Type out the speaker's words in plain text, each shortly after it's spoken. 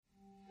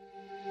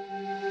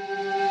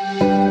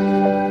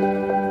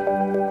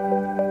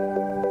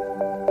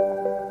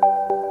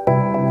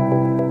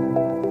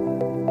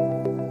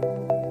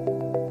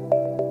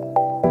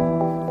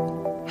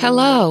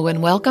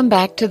and welcome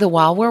back to the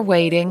While We're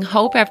Waiting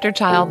Hope After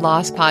Child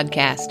Loss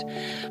podcast.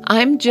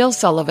 I'm Jill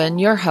Sullivan,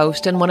 your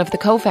host and one of the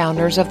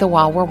co-founders of the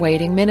While We're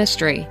Waiting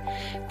ministry.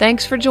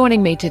 Thanks for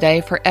joining me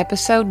today for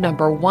episode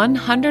number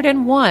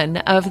 101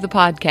 of the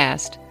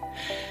podcast.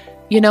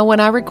 You know, when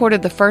I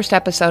recorded the first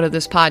episode of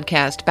this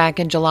podcast back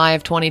in July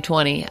of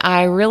 2020,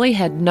 I really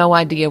had no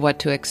idea what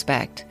to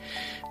expect.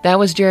 That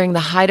was during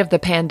the height of the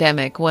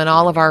pandemic when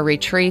all of our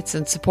retreats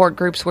and support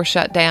groups were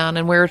shut down,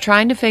 and we were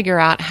trying to figure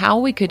out how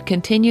we could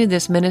continue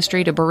this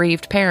ministry to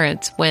bereaved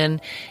parents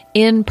when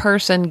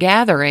in-person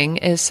gathering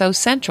is so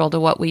central to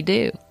what we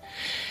do.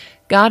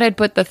 God had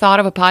put the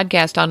thought of a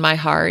podcast on my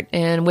heart,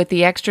 and with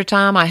the extra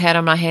time I had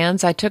on my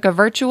hands, I took a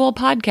virtual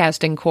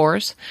podcasting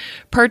course,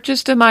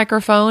 purchased a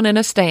microphone and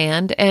a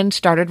stand, and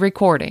started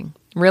recording,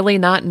 really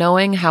not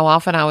knowing how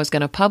often I was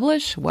going to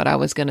publish, what I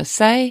was going to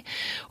say,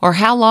 or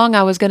how long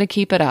I was going to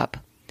keep it up.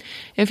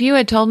 If you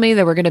had told me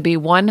there were going to be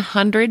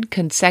 100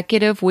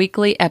 consecutive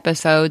weekly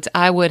episodes,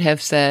 I would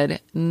have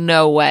said,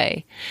 no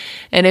way.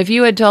 And if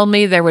you had told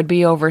me there would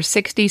be over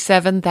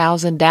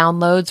 67,000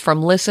 downloads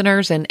from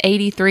listeners in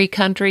 83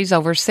 countries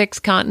over 6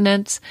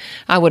 continents,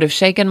 I would have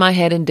shaken my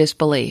head in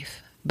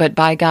disbelief. But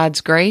by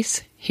God's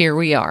grace, here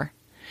we are.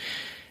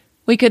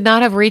 We could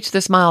not have reached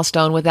this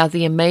milestone without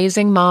the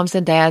amazing moms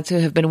and dads who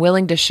have been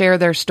willing to share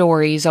their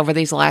stories over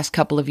these last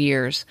couple of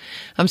years.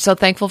 I'm so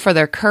thankful for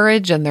their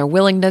courage and their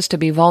willingness to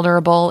be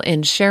vulnerable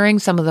in sharing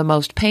some of the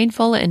most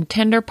painful and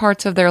tender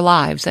parts of their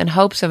lives in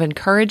hopes of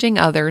encouraging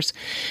others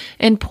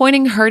and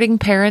pointing hurting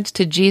parents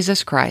to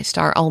Jesus Christ,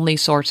 our only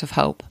source of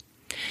hope.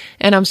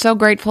 And I'm so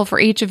grateful for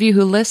each of you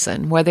who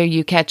listen, whether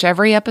you catch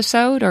every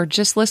episode or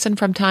just listen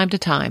from time to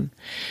time.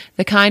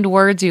 The kind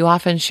words you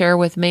often share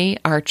with me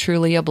are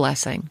truly a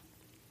blessing.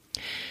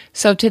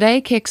 So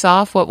today kicks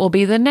off what will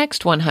be the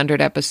next 100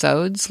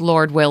 episodes,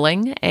 Lord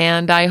willing,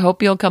 and I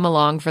hope you'll come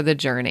along for the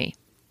journey.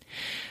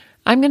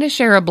 I'm going to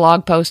share a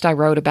blog post I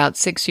wrote about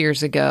 6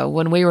 years ago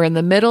when we were in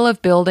the middle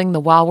of building the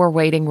While We're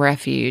Waiting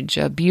Refuge,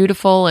 a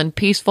beautiful and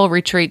peaceful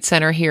retreat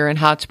center here in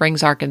Hot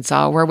Springs,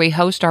 Arkansas, where we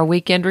host our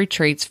weekend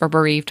retreats for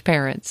bereaved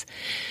parents.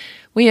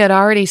 We had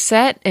already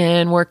set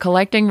and were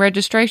collecting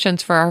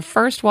registrations for our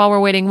first While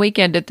We're Waiting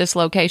weekend at this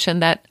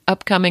location that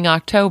upcoming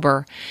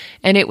October,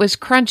 and it was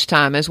crunch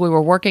time as we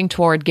were working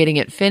toward getting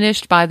it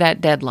finished by that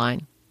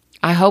deadline.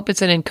 I hope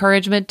it's an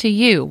encouragement to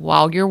you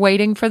while you're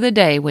waiting for the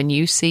day when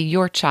you see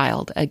your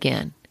child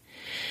again.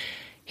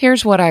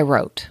 Here's what I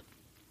wrote.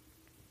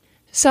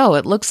 So,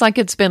 it looks like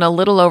it's been a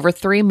little over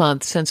 3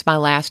 months since my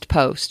last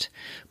post.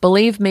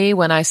 Believe me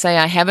when I say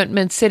I haven't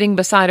been sitting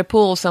beside a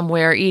pool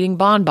somewhere eating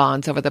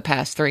bonbons over the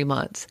past 3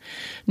 months.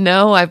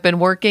 No, I've been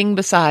working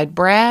beside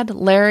Brad,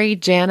 Larry,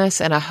 Janice,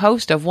 and a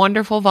host of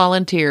wonderful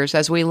volunteers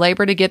as we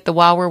labor to get the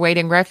While We're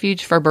Waiting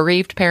Refuge for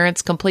bereaved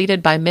parents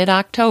completed by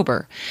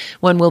mid-October,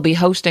 when we'll be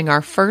hosting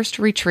our first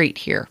retreat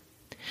here.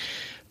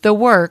 The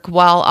work,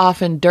 while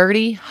often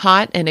dirty,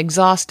 hot, and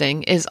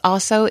exhausting, is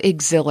also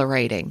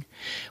exhilarating.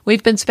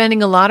 We've been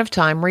spending a lot of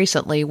time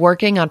recently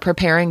working on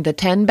preparing the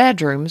 10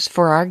 bedrooms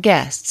for our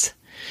guests.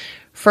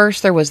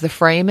 First there was the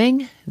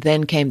framing,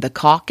 then came the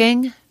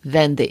caulking,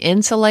 then the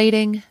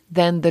insulating,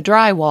 then the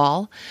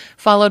drywall,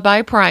 followed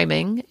by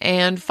priming,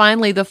 and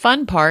finally the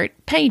fun part,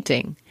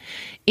 painting.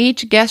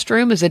 Each guest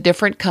room is a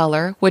different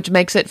color, which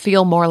makes it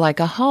feel more like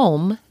a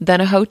home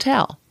than a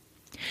hotel.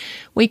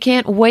 We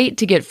can't wait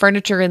to get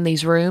furniture in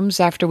these rooms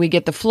after we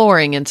get the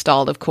flooring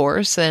installed, of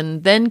course,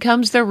 and then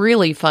comes the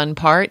really fun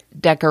part,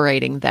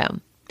 decorating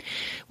them.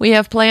 We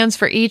have plans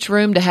for each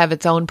room to have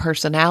its own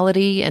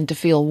personality and to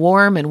feel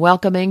warm and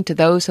welcoming to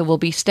those who will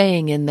be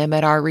staying in them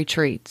at our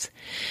retreats.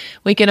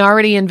 We can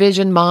already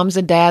envision moms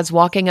and dads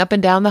walking up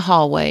and down the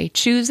hallway,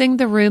 choosing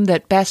the room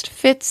that best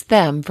fits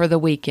them for the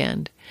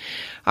weekend.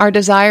 Our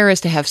desire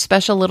is to have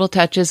special little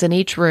touches in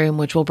each room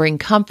which will bring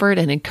comfort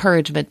and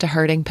encouragement to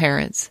hurting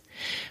parents.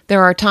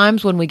 There are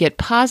times when we get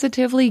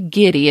positively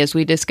giddy as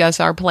we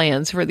discuss our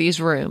plans for these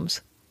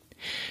rooms.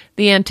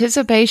 The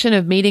anticipation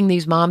of meeting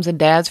these moms and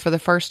dads for the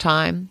first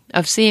time,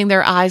 of seeing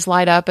their eyes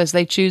light up as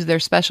they choose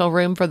their special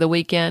room for the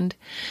weekend,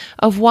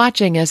 of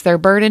watching as their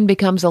burden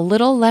becomes a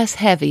little less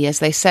heavy as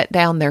they set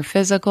down their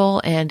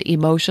physical and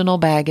emotional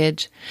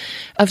baggage,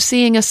 of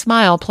seeing a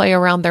smile play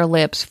around their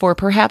lips for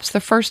perhaps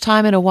the first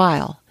time in a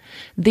while.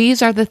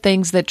 These are the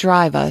things that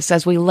drive us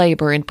as we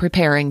labor in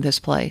preparing this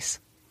place.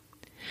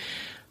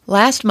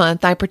 Last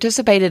month, I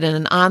participated in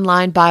an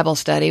online Bible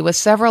study with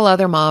several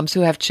other moms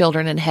who have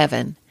children in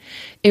heaven.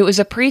 It was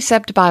a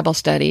precept Bible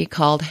study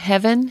called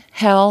Heaven,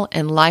 Hell,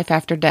 and Life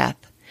After Death.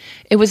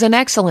 It was an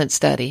excellent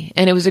study,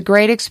 and it was a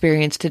great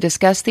experience to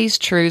discuss these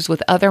truths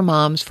with other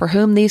moms for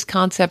whom these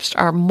concepts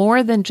are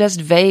more than just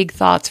vague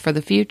thoughts for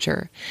the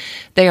future.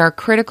 They are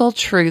critical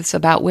truths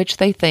about which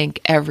they think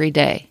every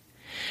day.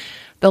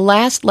 The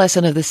last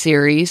lesson of the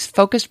series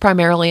focused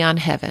primarily on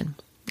heaven,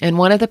 and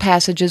one of the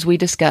passages we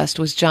discussed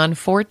was John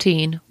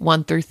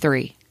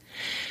 14:1-3.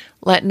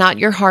 Let not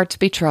your hearts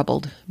be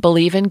troubled.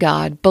 Believe in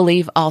God,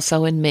 believe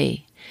also in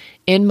me.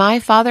 In my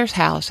Father's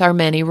house are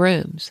many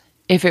rooms.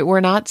 If it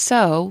were not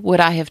so, would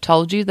I have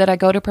told you that I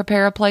go to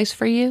prepare a place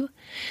for you?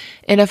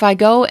 And if I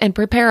go and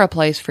prepare a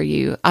place for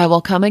you, I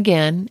will come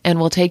again and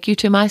will take you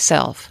to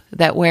myself,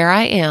 that where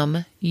I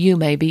am, you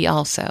may be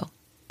also.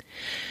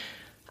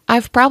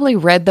 I've probably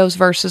read those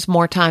verses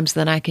more times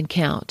than I can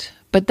count,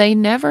 but they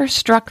never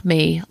struck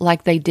me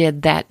like they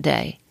did that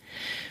day.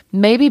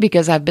 Maybe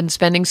because I've been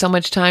spending so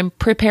much time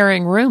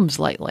preparing rooms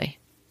lately.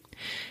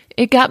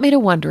 It got me to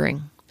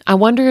wondering. I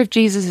wonder if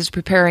Jesus is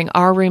preparing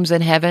our rooms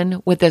in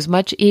heaven with as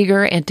much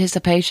eager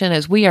anticipation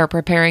as we are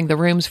preparing the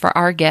rooms for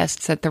our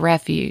guests at the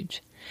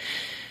refuge.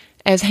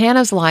 As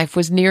Hannah's life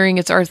was nearing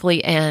its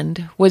earthly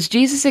end, was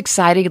Jesus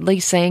excitedly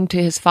saying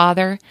to his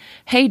father,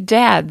 "Hey,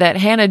 Dad, that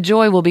Hannah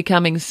Joy will be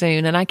coming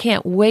soon, and I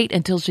can't wait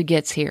until she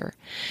gets here.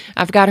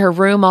 I've got her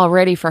room all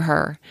ready for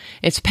her.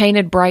 It's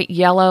painted bright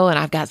yellow, and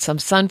I've got some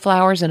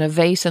sunflowers in a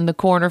vase in the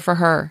corner for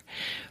her.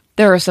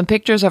 There are some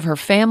pictures of her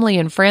family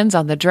and friends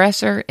on the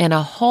dresser, and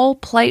a whole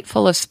plate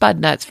full of spud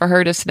nuts for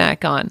her to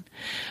snack on.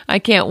 I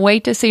can't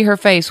wait to see her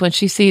face when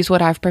she sees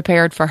what I've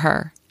prepared for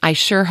her. I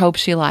sure hope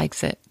she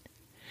likes it."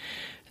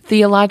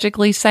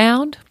 Theologically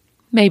sound?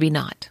 Maybe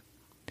not.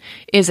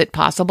 Is it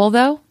possible,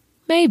 though?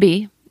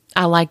 Maybe.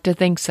 I like to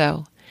think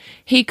so.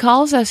 He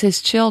calls us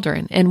his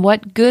children, and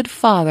what good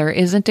father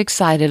isn't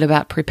excited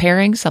about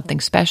preparing something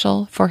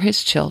special for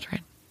his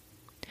children?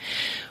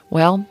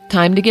 Well,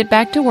 time to get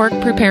back to work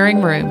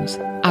preparing rooms.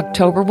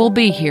 October will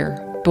be here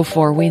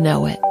before we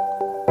know it.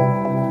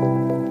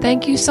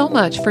 Thank you so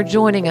much for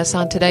joining us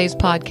on today's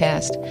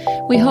podcast.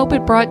 We hope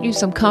it brought you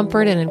some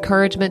comfort and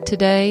encouragement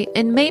today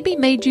and maybe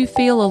made you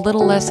feel a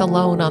little less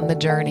alone on the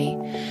journey.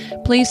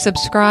 Please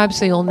subscribe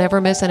so you'll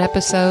never miss an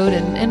episode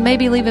and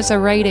maybe leave us a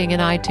rating in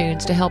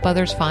iTunes to help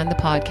others find the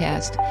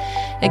podcast.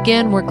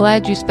 Again, we're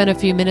glad you spent a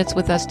few minutes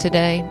with us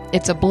today.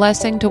 It's a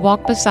blessing to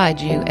walk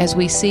beside you as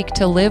we seek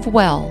to live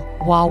well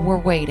while we're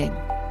waiting.